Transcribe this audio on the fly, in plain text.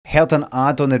Heard an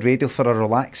ad on the radio for a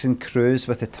relaxing cruise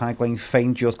with the tagline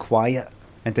 "Find Your Quiet,"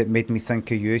 and it made me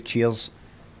think of you. Cheers.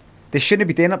 They shouldn't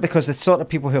be doing it because the sort of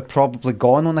people who are probably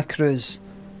gone on a cruise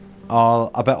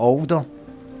are a bit older.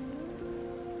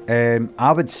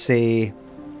 I would say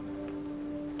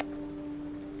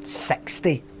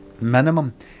 60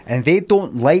 minimum, and they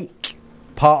don't like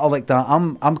part of like that.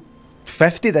 I'm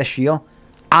 50 this year.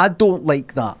 I don't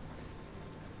like that.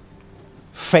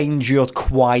 Find your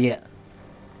quiet.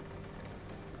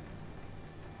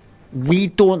 We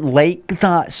don't like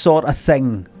that sort of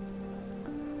thing.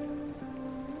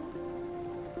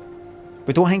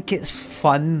 We don't think it's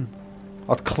fun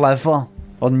or clever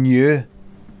or new.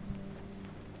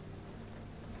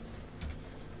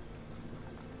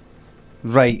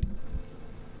 Right.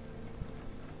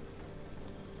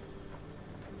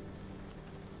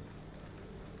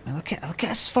 Look at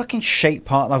this fucking shite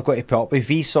part I've got to put up with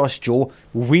Vsauce Joe.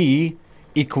 We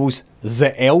equals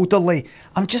the elderly.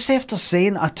 I'm just after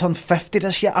saying I turned 50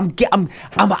 this year. I'm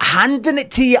handing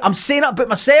it to you. I'm saying it about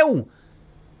myself.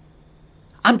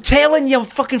 I'm telling you I'm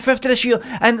fucking 50 this year,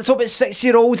 and talking about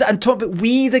 6-year-olds and talking about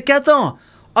we together.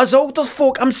 Us older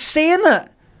folk, I'm saying it.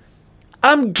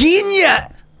 I'm getting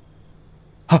it.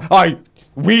 Aye,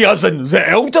 we as in the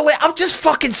elderly. I've just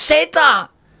fucking said that.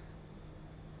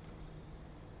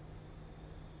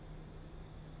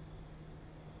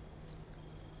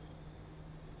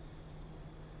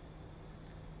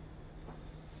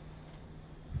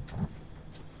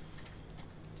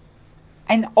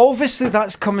 And obviously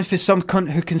that's coming from some cunt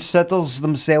who considers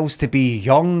themselves to be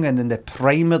young and in the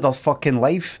prime of their fucking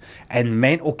life and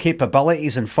mental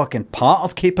capabilities and fucking part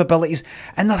of capabilities,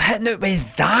 and they're hitting it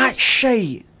with that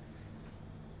shit.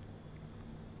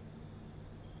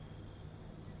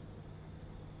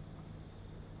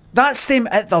 That's them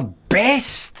at their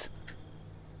best.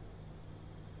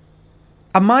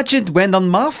 Imagine when they're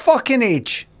my fucking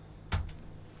age.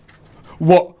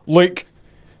 What, like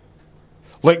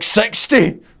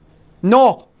 60?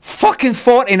 No, fucking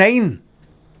 49.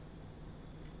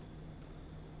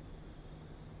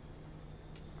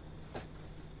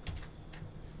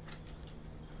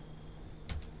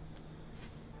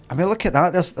 I mean, look at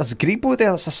that. There's Grebo there.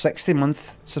 That's a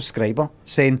 60-month subscriber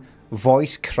saying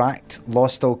voice cracked,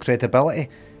 lost all credibility.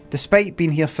 Despite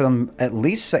being here for at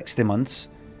least 60 months,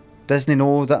 doesn't he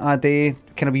know that I do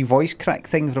kind of wee voice crack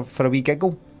thing for a wee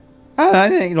giggle?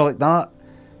 You know, like that.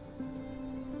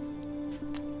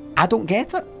 I don't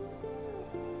get it.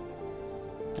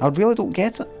 I really don't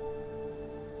get it.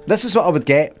 This is what I would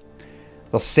get.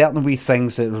 There's certain wee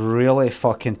things that really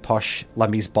fucking push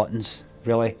Limmy's buttons.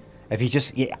 Really. If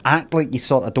you act like you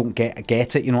sort of don't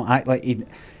get it, you know, act like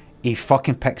he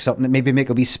fucking picks up and maybe make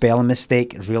a wee spelling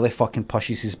mistake, it really fucking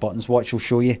pushes his buttons. Watch, he'll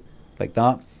show you. Like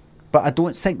that. But I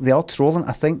don't think they are trolling.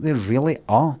 I think they really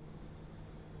are.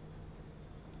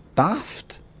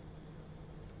 Daft.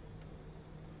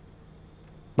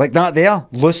 Like that there,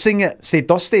 losing it. Say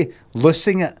Dusty,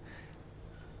 losing it.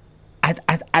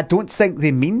 I don't think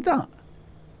they mean that.